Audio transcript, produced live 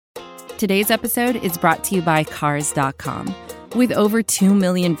Today's episode is brought to you by Cars.com. With over 2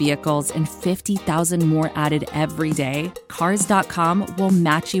 million vehicles and 50,000 more added every day, Cars.com will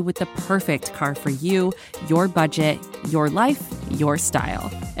match you with the perfect car for you, your budget, your life, your style.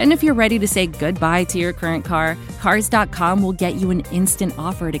 And if you're ready to say goodbye to your current car, Cars.com will get you an instant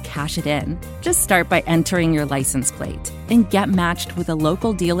offer to cash it in. Just start by entering your license plate and get matched with a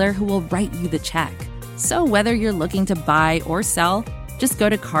local dealer who will write you the check. So whether you're looking to buy or sell, just go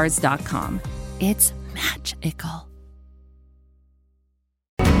to Cars.com. It's magical.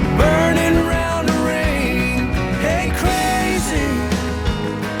 Burning around the ring, hey crazy.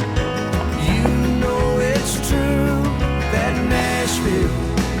 You know it's true that Nashville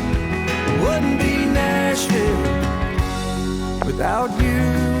wouldn't be Nashville without you.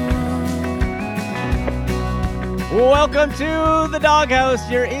 Welcome to the Doghouse,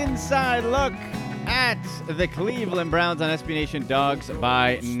 your inside look at the Cleveland Browns on SB Nation Dogs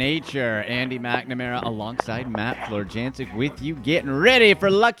by Nature. Andy McNamara alongside Matt Florjancic with you, getting ready for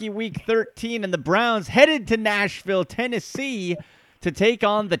Lucky Week 13, and the Browns headed to Nashville, Tennessee to take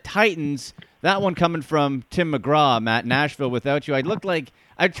on the Titans. That one coming from Tim McGraw, Matt. Nashville without you. I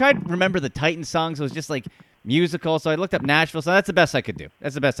tried to remember the Titans songs. It was just like musical, so I looked up Nashville, so that's the best I could do.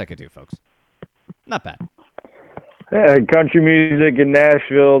 That's the best I could do, folks. Not bad. Yeah, country music in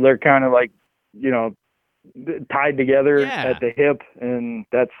Nashville, they're kind of like, tied together at the hip, and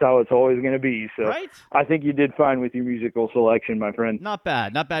that's how it's always going to be. So right? I think you did fine with your musical selection, my friend. Not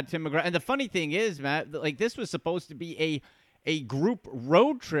bad, Tim McGraw. And the funny thing is, Matt, like this was supposed to be a group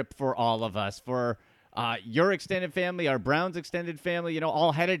road trip for all of us, for your extended family, our Browns extended family,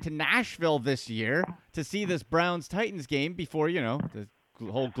 all headed to Nashville this year to see this Browns-Titans game before, the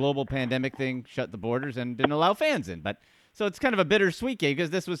whole global pandemic thing shut the borders and didn't allow fans in. But so it's kind of a bittersweet game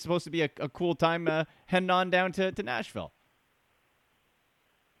because this was supposed to be a cool time heading on down to Nashville.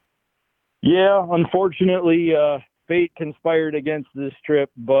 Yeah, unfortunately, fate conspired against this trip,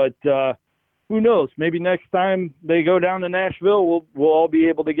 but who knows? Maybe next time they go down to Nashville, we'll all be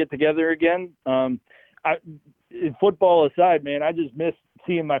able to get together again. Football aside, man, I just miss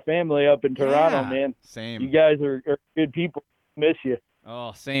seeing my family up in Toronto, man. Same. You guys are good people. Miss you.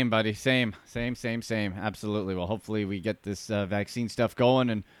 Oh, same, buddy. Same. Absolutely. Well, hopefully we get this vaccine stuff going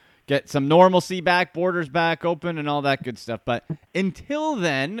and get some normalcy back, borders back open, and all that good stuff. But until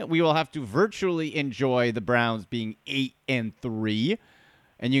then, we will have to virtually enjoy the Browns being 8-3.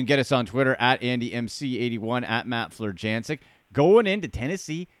 And you can get us on Twitter at AndyMC81, at Matt Florjancic. Going into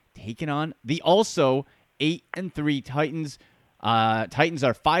Tennessee, taking on the also 8-3 Titans. Titans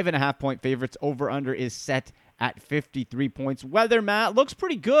are 5.5-point favorites. Over-under is set at 53 points. Weather, Matt, looks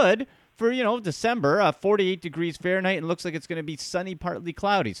pretty good for, December. 48 degrees Fahrenheit, and looks like it's going to be sunny, partly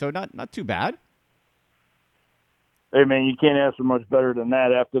cloudy. So not too bad. Hey, man, you can't ask for much better than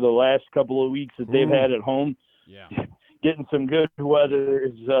that after the last couple of weeks that they've had at home. Yeah. Getting some good weather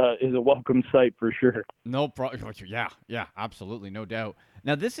is a welcome sight for sure. No problem. Yeah, absolutely, no doubt.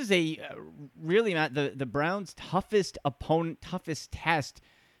 Now, this is really, Matt, the Browns' toughest opponent, toughest test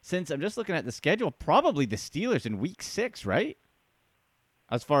since, I'm just looking at the schedule, probably the Steelers in Week 6, right?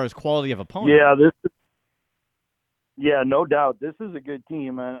 As far as quality of opponent. Yeah, no doubt. This is a good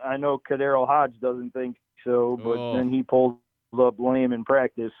team. I know Kadero Hodge doesn't think so, but then he pulled up lame in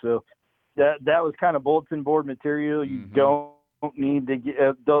practice. So that was kind of bulletin board material. You don't need to get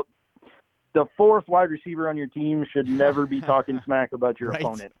the fourth wide receiver on your team should never be talking smack about your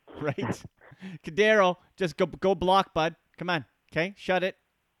opponent. Right. Kadero, just go block, bud. Come on. Okay, shut it.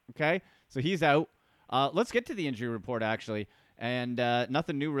 Okay, so he's out. Let's get to the injury report, actually. And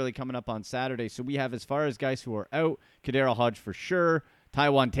nothing new really coming up on Saturday. So we have, as far as guys who are out, Kadero Hodge for sure.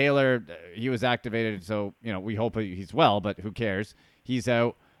 Tywan Taylor, he was activated, so we hope he's well, but who cares? He's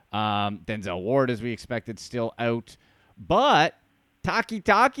out. Denzel Ward, as we expected, still out. But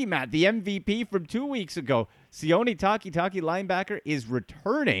Taki, Matt, the MVP from 2 weeks ago, Sione Taki, linebacker, is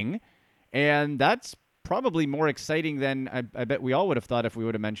returning, and that's probably more exciting than I bet we all would have thought if we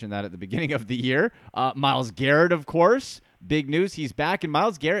would have mentioned that at the beginning of the year. Myles Garrett, of course, big news. He's back. And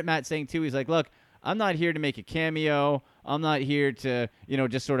Myles Garrett, Matt, saying too, he's like, look, I'm not here to make a cameo. I'm not here to,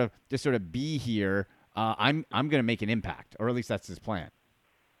 just sort of be here. I'm going to make an impact, or at least that's his plan.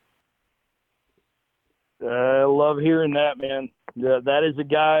 I love hearing that, man. That is a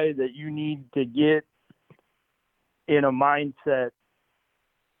guy that you need to get in a mindset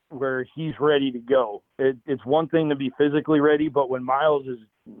where he's ready to go. It's one thing to be physically ready, but when Myles is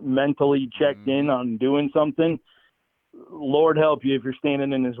mentally checked in on doing something, Lord help you if you're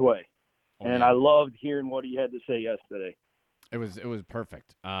standing in his way. And I loved hearing what he had to say yesterday. It was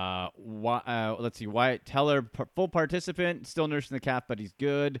perfect. Let's see. Wyatt Teller, full participant, still nursing the calf, but he's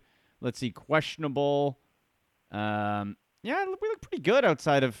good. Let's see, questionable. Yeah, we look pretty good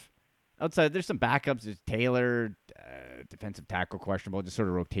outside. There's some backups. There's Taylor, defensive tackle questionable, just sort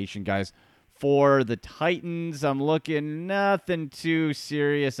of rotation guys. For the Titans, I'm looking nothing too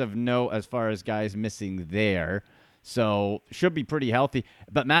serious of note as far as guys missing there. So should be pretty healthy.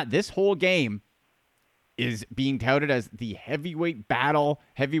 But Matt, this whole game is being touted as the heavyweight battle,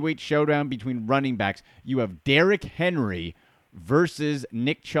 heavyweight showdown between running backs. You have Derrick Henry versus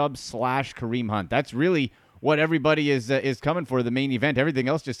Nick Chubb / Kareem Hunt. That's really what everybody is coming for, the main event. Everything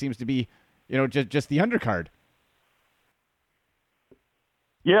else just seems to be, just the undercard.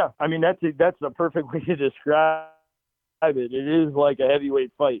 Yeah, I mean, that's the perfect way to describe it. It is like a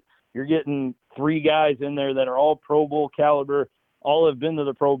heavyweight fight. You're getting three guys in there that are all Pro Bowl caliber, all have been to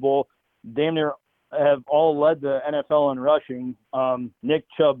the Pro Bowl, damn near have all led the NFL in rushing. Nick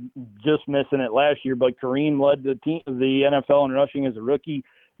Chubb just missing it last year, but Kareem led the NFL in rushing as a rookie.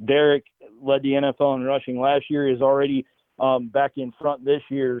 Derrick led the NFL in rushing last year, is already back in front this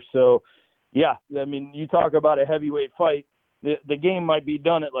year. So, yeah, I mean, you talk about a heavyweight fight. The game might be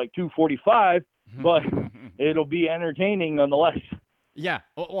done at like 2:45, but it'll be entertaining nonetheless. Yeah.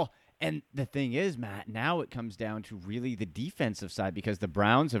 Well, and the thing is, Matt, now it comes down to really the defensive side because the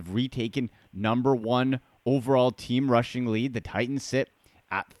Browns have retaken number one overall team rushing lead. The Titans sit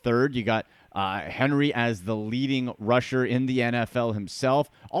at third. You got Henry as the leading rusher in the NFL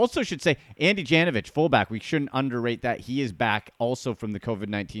himself. Also should say Andy Janovich, fullback. We shouldn't underrate that. He is back also from the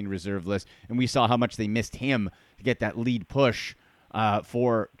COVID-19 reserve list, and we saw how much they missed him to get that lead push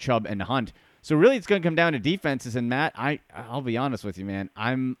for Chubb and Hunt. So really it's going to come down to defenses. And, Matt, I'll be honest with you, man.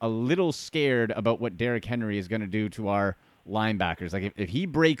 I'm a little scared about what Derrick Henry is going to do to our linebackers. Like, if he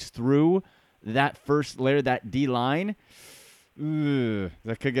breaks through that first layer, that D-line,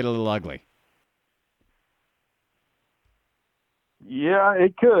 that could get a little ugly. Yeah,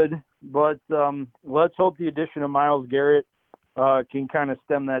 it could. But let's hope the addition of Myles Garrett can kind of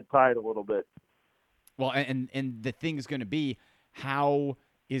stem that tide a little bit. Well, and the thing is going to be, how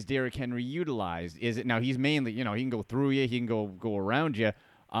is Derrick Henry utilized? Is it now he's mainly, he can go through you, he can go around you.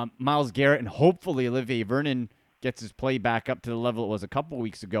 Myles Garrett and hopefully Olivier Vernon gets his play back up to the level it was a couple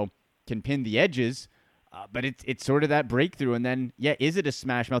weeks ago, can pin the edges. But it's sort of that breakthrough. And then, is it a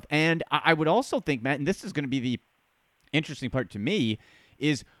smash mouth? And I would also think, Matt, and this is going to be the interesting part to me,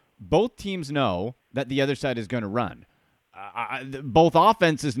 is both teams know that the other side is going to run. Both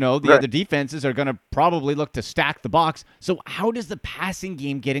offenses know the other defenses are going to probably look to stack the box. So how does the passing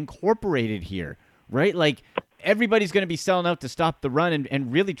game get incorporated here, right? Like, everybody's going to be selling out to stop the run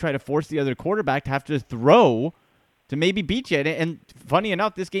and really try to force the other quarterback to have to throw to maybe beat you. And funny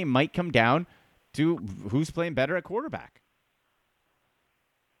enough, this game might come down to who's playing better at quarterback.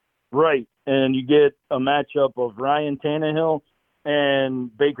 Right, and you get a matchup of Ryan Tannehill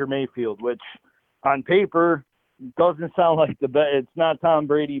and Baker Mayfield, which on paper doesn't sound like the best. It's not Tom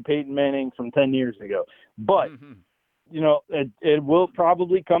Brady, Peyton Manning from 10 years ago. But, it will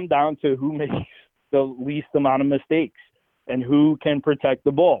probably come down to who makes the least amount of mistakes and who can protect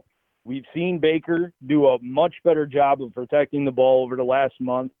the ball. We've seen Baker do a much better job of protecting the ball over the last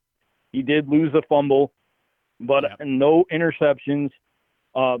month. He did lose a fumble, but no interceptions.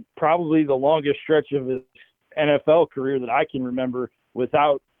 Probably the longest stretch of his NFL career that I can remember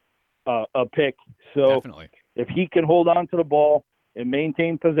without a pick. So definitely, if he can hold on to the ball and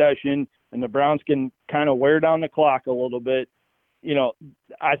maintain possession and the Browns can kind of wear down the clock a little bit,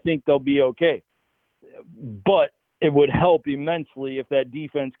 I think they'll be okay. But it would help immensely if that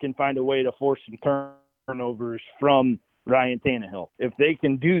defense can find a way to force some turnovers from Ryan Tannehill. If they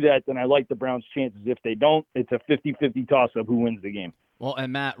can do that, then I like the Browns' chances. If they don't, it's a 50-50 toss-up who wins the game. Well,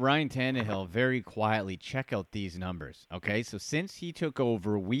 and Matt, Ryan Tannehill, very quietly, check out these numbers, okay? So since he took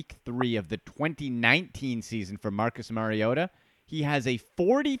over week 3 of the 2019 season for Marcus Mariota, he has a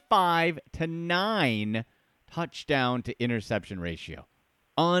 45-9 touchdown to interception ratio.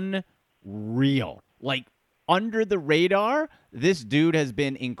 Unreal. Like, under the radar, this dude has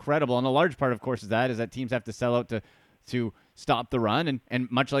been incredible. And a large part, of course, is that teams have to sell out to stop the run.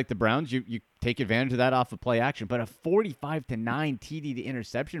 And much like the Browns, you take advantage of that off of play action. But a 45-9 TD to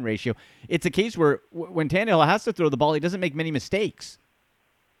interception ratio, it's a case where when Tannehill has to throw the ball, he doesn't make many mistakes.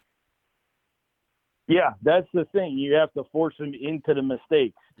 Yeah, that's the thing. You have to force him into the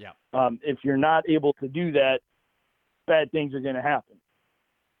mistakes. Yeah. If you're not able to do that, bad things are going to happen.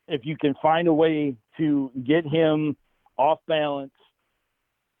 If you can find a way to get him off balance,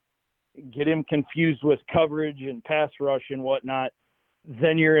 get him confused with coverage and pass rush and whatnot,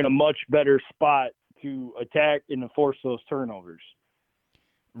 then you're in a much better spot to attack and enforce those turnovers.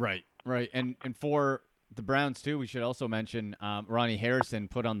 Right. And for The Browns, too, we should also mention Ronnie Harrison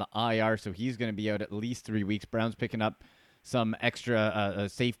put on the IR, so he's going to be out at least 3 weeks. Browns picking up some extra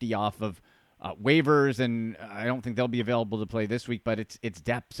safety off of waivers, and I don't think they'll be available to play this week, but it's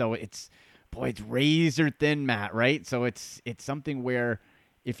depth. So it's razor thin, Matt, right? So it's something where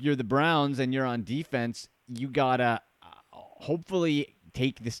if you're the Browns and you're on defense, you got to hopefully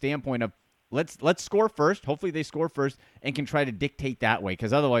take the standpoint of let's score first. Hopefully they score first and can try to dictate that way,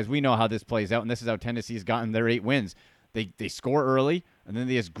 because otherwise we know how this plays out, and this is how Tennessee's gotten their 8 wins. They score early, and then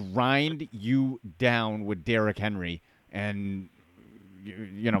they just grind you down with Derrick Henry and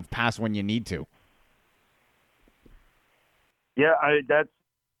you know, pass when you need to. Yeah, that's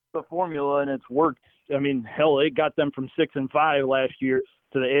the formula, and it's worked. I mean, hell, it got them from 6-5 last year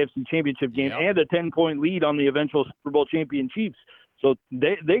to the AFC Championship game and a 10-point lead on the eventual Super Bowl champion Chiefs. So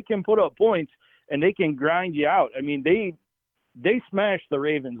they can put up points and they can grind you out. I mean, they smashed the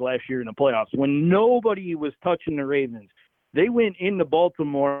Ravens last year in the playoffs when nobody was touching the Ravens. They went into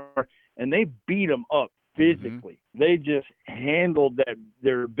Baltimore and they beat them up physically. They just handled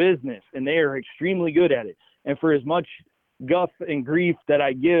their business, and they are extremely good at it. And for as much guff and grief that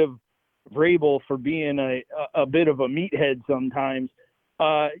I give Vrabel for being a bit of a meathead sometimes,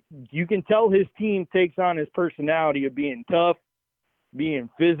 you can tell his team takes on his personality of being tough, being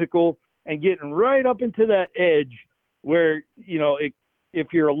physical, and getting right up into that edge where, you know, if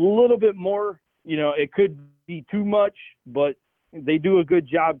you're a little bit more, you know, it could be too much, but they do a good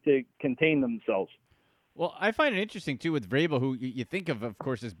job to contain themselves. Well, I find it interesting, too, with Vrabel, who you think of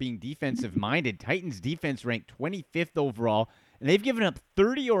course, as being defensive-minded. Titans defense ranked 25th overall, and they've given up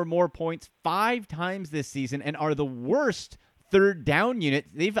 30 or more points 5 times this season and are the worst third down unit.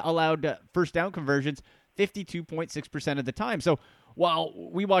 They've allowed first down conversions 52.6% of the time. So while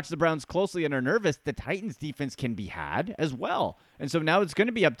we watch the Browns closely and are nervous, the Titans defense can be had as well. And so now it's going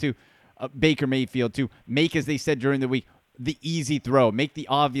to be up to Baker Mayfield to make, as they said during the week, the easy throw, make the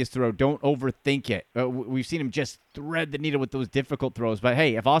obvious throw. Don't overthink it. We've seen him just thread the needle with those difficult throws. But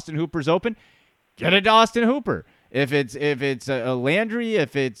hey, if Austin Hooper's open, get it to Austin Hooper. If it's a Landry,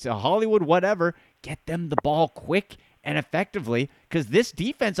 if it's a Hollywood, whatever, get them the ball quick and effectively, because this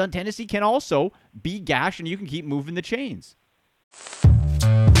defense on Tennessee can also be gash, and you can keep moving the chains.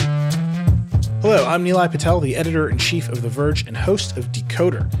 Hello, I'm Nilay Patel, the editor-in-chief of The Verge and host of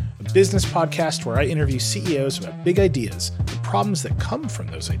Decoder, a business podcast where I interview CEOs about big ideas, the problems that come from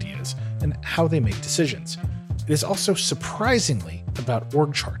those ideas, and how they make decisions. It is also surprisingly about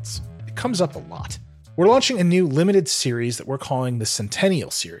org charts. It comes up a lot. We're launching a new limited series that we're calling the Centennial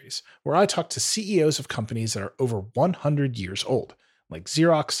Series, where I talk to CEOs of companies that are over 100 years old, like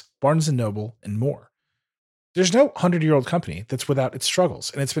Xerox, Barnes & Noble, and more. There's no 100-year-old company that's without its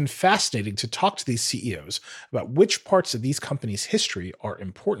struggles, and it's been fascinating to talk to these CEOs about which parts of these companies' history are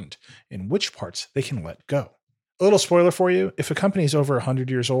important and which parts they can let go. A little spoiler for you, if a company is over 100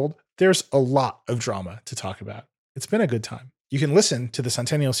 years old, there's a lot of drama to talk about. It's been a good time. You can listen to the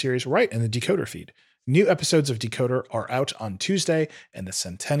Centennial Series right in the Decoder feed. New episodes of Decoder are out on Tuesday, and the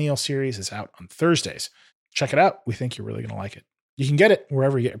Centennial Series is out on Thursdays. Check it out. We think you're really going to like it. You can get it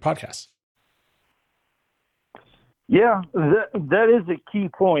wherever you get your podcasts. Yeah, that is a key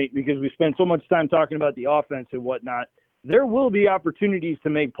point, because we spend so much time talking about the offense and whatnot. There will be opportunities to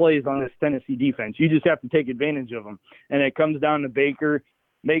make plays on this Tennessee defense. You just have to take advantage of them. And it comes down to Baker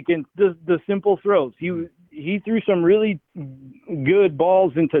making the simple throws. He threw some really good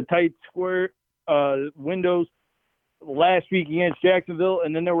balls into tight square windows last week against Jacksonville,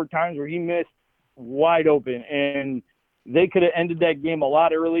 and then there were times where he missed wide open, and they could have ended that game a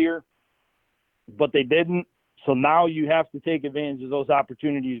lot earlier, but they didn't. So now you have to take advantage of those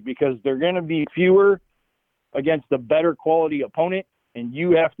opportunities, because they're going to be fewer against a better quality opponent, and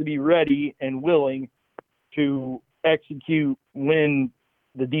you have to be ready and willing to execute when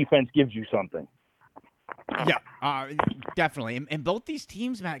the defense gives you something. Yeah, definitely. And both these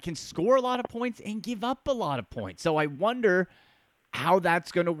teams, Matt, can score a lot of points and give up a lot of points. So I wonder how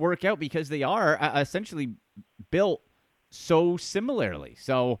that's going to work out, because they are essentially built so similarly.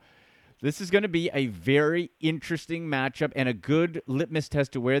 So this is going to be a very interesting matchup and a good litmus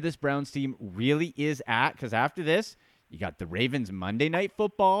test to where this Browns team really is at, because after this, you got the Ravens Monday Night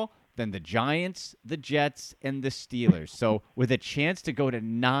Football, then the Giants, the Jets, and the Steelers. So with a chance to go to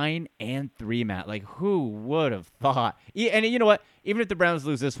 9-3, Matt, like who would have thought? And you know what? Even if the Browns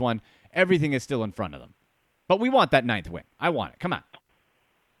lose this one, everything is still in front of them. But we want that 9th win. I want it. Come on.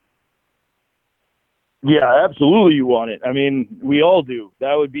 Yeah, absolutely you want it. I mean, we all do.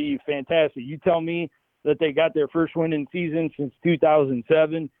 That would be fantastic. You tell me that they got their first win in season since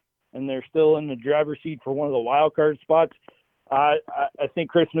 2007, and they're still in the driver's seat for one of the wild card spots. I think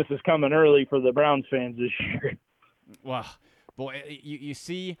Christmas is coming early for the Browns fans this year. Well, boy, you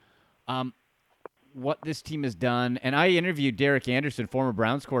see what this team has done. And I interviewed Derek Anderson, former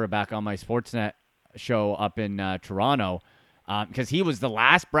Browns quarterback, on my Sportsnet show up in Toronto, because he was the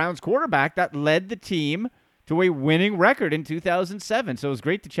last Browns quarterback that led the team to a winning record in 2007. So it was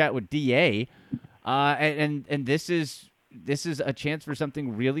great to chat with DA. And this is a chance for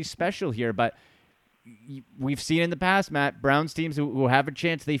something really special here. But we've seen in the past, Matt, Browns teams who have a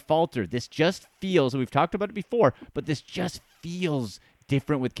chance, they falter. This just feels, and we've talked about it before, but this just feels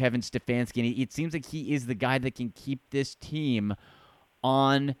different with Kevin Stefanski. And it seems like he is the guy that can keep this team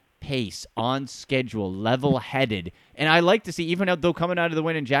on pace, on schedule, level-headed. And I like to see, even though coming out of the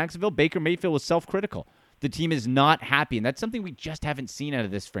win in Jacksonville, Baker Mayfield was self-critical. The team is not happy, and that's something we just haven't seen out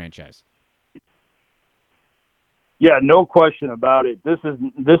of this franchise. Yeah, no question about it. This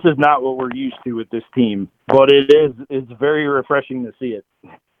is not what we're used to with this team, but it's very refreshing to see it.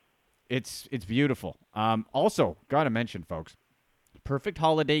 It's beautiful. Also, got to mention, folks, perfect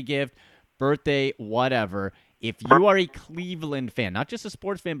holiday gift, birthday, whatever. If you are a Cleveland fan, not just a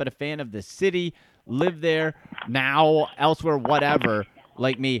sports fan, but a fan of the city, live there, now, elsewhere, whatever,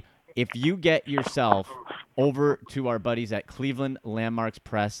 like me, if you get yourself over to our buddies at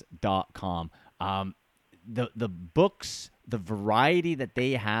clevelandlandmarkspress.com, the books, the variety that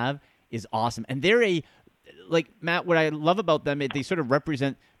they have is awesome. And they're Matt, what I love about them is they sort of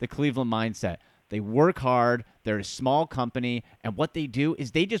represent the Cleveland mindset. They work hard. They're a small company. And what they do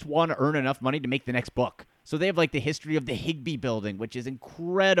is they just want to earn enough money to make the next book. So they have the history of the Higbee building, which is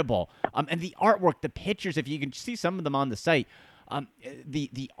incredible. And the artwork, the pictures, if you can see some of them on the site,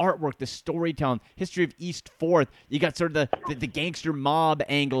 the artwork, the storytelling, history of East 4th. You got sort of the gangster mob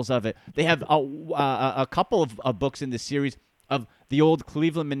angles of it. They have a couple of books in the series of the old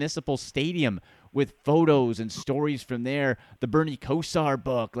Cleveland Municipal Stadium with photos and stories from there. The Bernie Kosar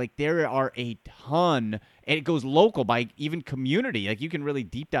book. There are a ton, and it goes local by even community. You can really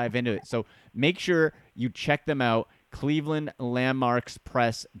deep dive into it. So make sure you check them out.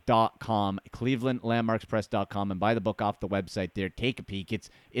 clevelandlandmarkspress.com, clevelandlandmarkspress.com, and buy the book off the website there. Take a peek. It's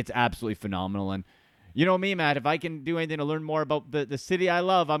absolutely phenomenal. And you know me, Matt, if I can do anything to learn more about the city I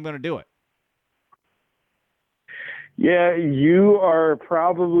love, I'm going to do it. Yeah, you are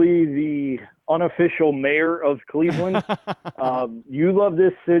probably the unofficial mayor of Cleveland. You love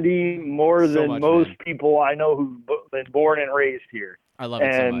this city more than most people I know who've been born and raised here. I love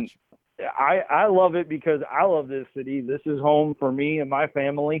it so much. I love it because I love this city. This is home for me and my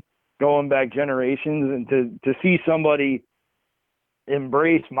family going back generations. And to see somebody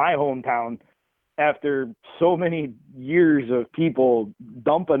embrace my hometown after so many years of people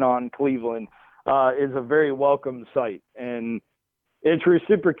dumping on Cleveland is a very welcome sight. And it's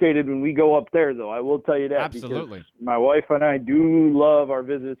reciprocated when we go up there, though. I will tell you that. Absolutely. Because my wife and I do love our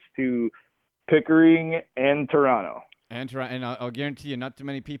visits to Pickering and Toronto. And I'll guarantee you not too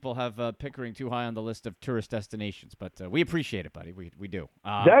many people have Pickering too high on the list of tourist destinations, but we appreciate it, buddy. We do.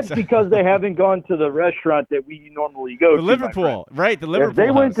 That's because they haven't gone to the restaurant that we normally go to. Liverpool, right, the Liverpool If they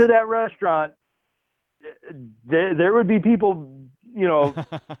house. went to that restaurant, there would be people,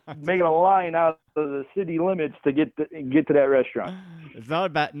 making a line out of the city limits to get to that restaurant. It's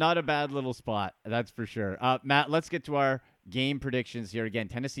not a bad little spot, that's for sure. Matt, let's get to our game predictions here. Again,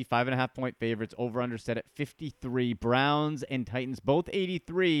 Tennessee 5.5-point favorites, over under set at 53. Browns and Titans both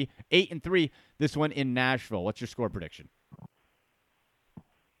 8-3. This one in Nashville. What's your score prediction?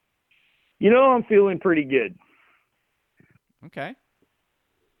 I'm feeling pretty good. Okay.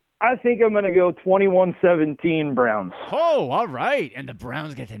 I think I'm going to go 21-17 Browns. Oh, all right. And the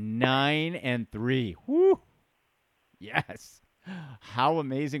Browns get to 9-3. Woo. Yes. How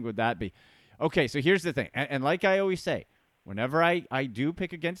amazing would that be? Okay, so here's the thing. And like I always say, whenever I do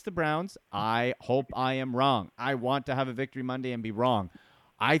pick against the Browns, I hope I am wrong. I want to have a victory Monday and be wrong.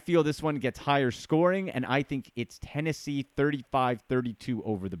 I feel this one gets higher scoring, and I think it's Tennessee 35-32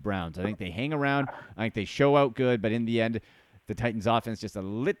 over the Browns. I think they hang around. I think they show out good, but in the end, the Titans offense just a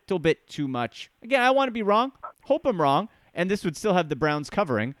little bit too much. Again, I want to be wrong. Hope I'm wrong. And this would still have the Browns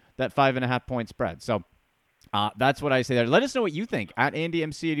covering that 5.5-point spread. So that's what I say there. Let us know what you think at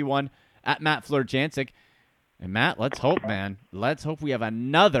AndyMC81, at Matt Fleur-Jancic. And Matt, let's hope, man. Let's hope we have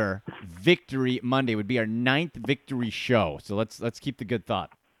another Victory Monday. It would be our 9th victory show. So let's keep the good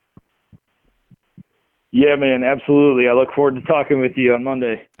thought. Yeah, man, absolutely. I look forward to talking with you on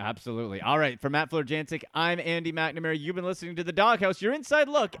Monday. Absolutely. All right, for Matt Fleur-Jancic, I'm Andy McNamara. You've been listening to The Doghouse, your inside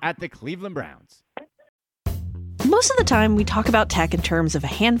look at the Cleveland Browns. Most of the time, we talk about tech in terms of a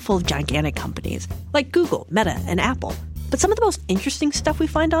handful of gigantic companies, like Google, Meta, and Apple. But some of the most interesting stuff we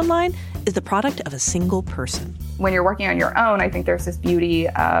find online is the product of a single person. When you're working on your own, I think there's this beauty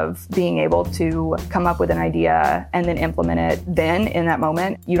of being able to come up with an idea and then implement it then in that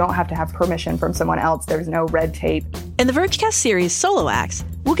moment. You don't have to have permission from someone else. There's no red tape. In the Vergecast series Solo Acts,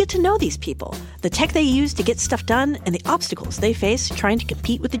 we'll get to know these people, the tech they use to get stuff done, and the obstacles they face trying to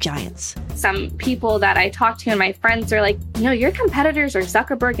compete with the giants. Some people that I talk to and my friends are like, your competitors are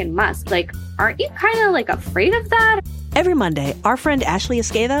Zuckerberg and Musk. Like, aren't you kind of like afraid of that? Every Monday, our friend Ashley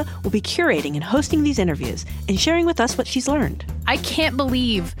Esqueda will be curating and hosting these interviews and sharing with us what she's learned. I can't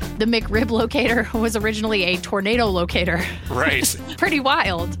believe the McRib locator was originally a tornado locator. Right. Pretty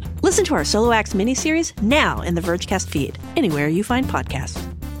wild. Listen to our Solo Acts miniseries now in the Vergecast feed, anywhere you find podcasts.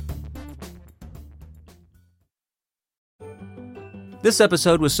 This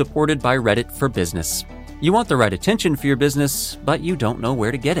episode was supported by Reddit for Business. You want the right attention for your business, but you don't know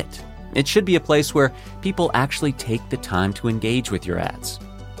where to get it. It should be a place where people actually take the time to engage with your ads.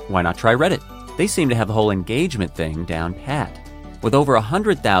 Why not try Reddit? They seem to have the whole engagement thing down pat. With over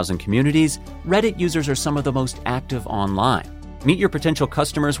 100,000 communities, Reddit users are some of the most active online. Meet your potential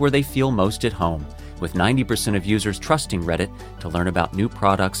customers where they feel most at home, with 90% of users trusting Reddit to learn about new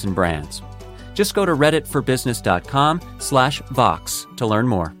products and brands. Just go to redditforbusiness.com/Vox to learn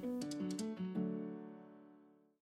more.